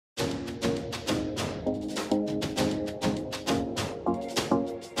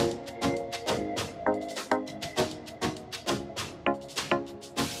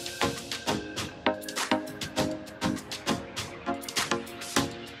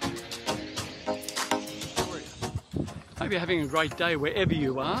Hope you're having a great day wherever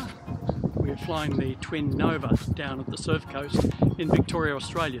you are. We're flying the Twin Nova down at the surf coast in Victoria,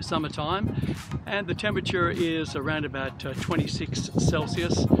 Australia, summertime, and the temperature is around about 26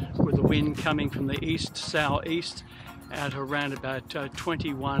 Celsius with the wind coming from the east southeast at around about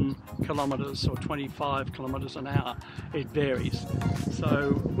 21 kilometres or 25 kilometres an hour. It varies.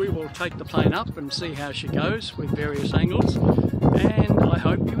 So we will take the plane up and see how she goes with various angles, and I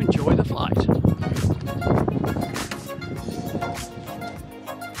hope you enjoy the flight.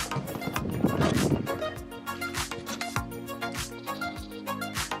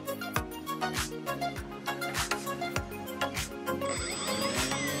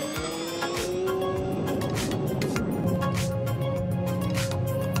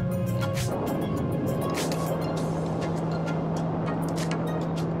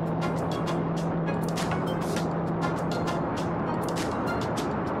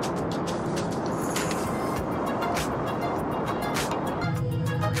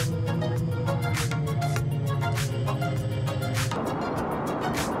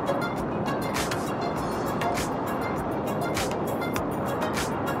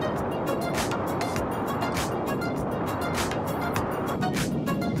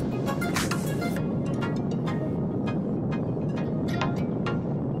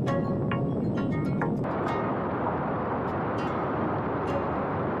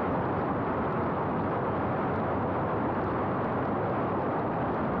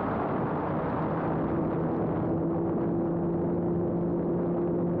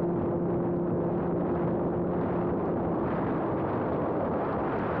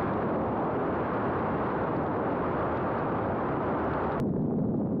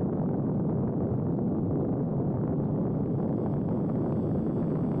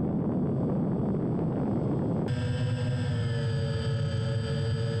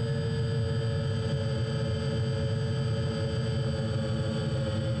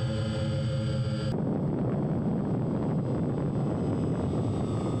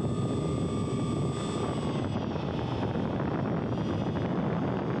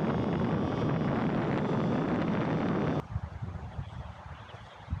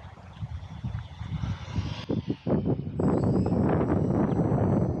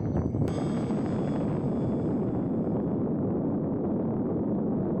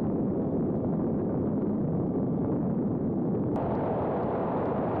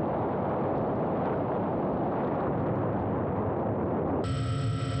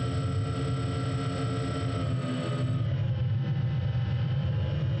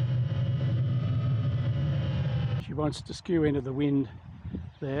 She wants to skew into the wind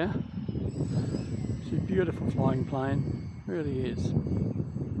there. She's a beautiful flying plane, really is.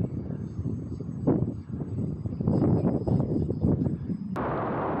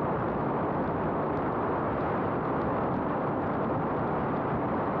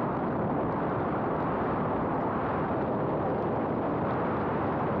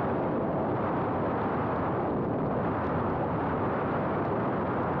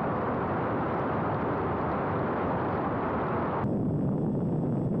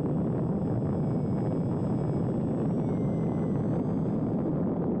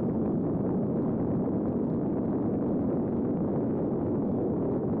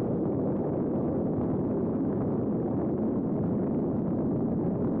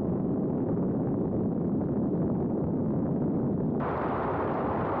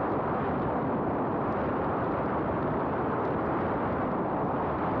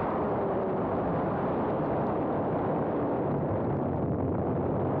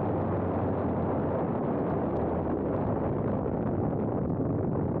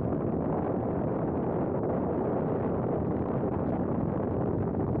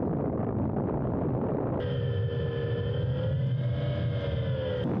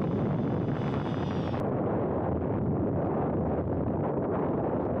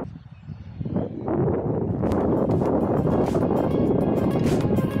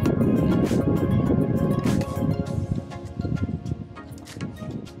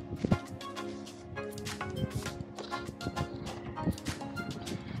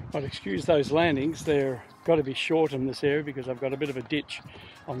 I'd excuse those landings, they're got to be short in this area because I've got a bit of a ditch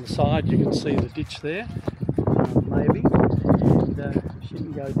on the side. You can see the ditch there, maybe, and she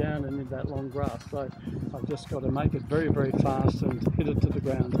can go down and in that long grass. So I've just got to make it very, very fast and hit it to the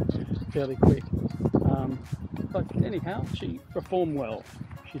ground fairly quick. But anyhow, she performed well.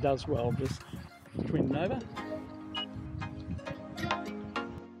 She does well, this Twin Nova.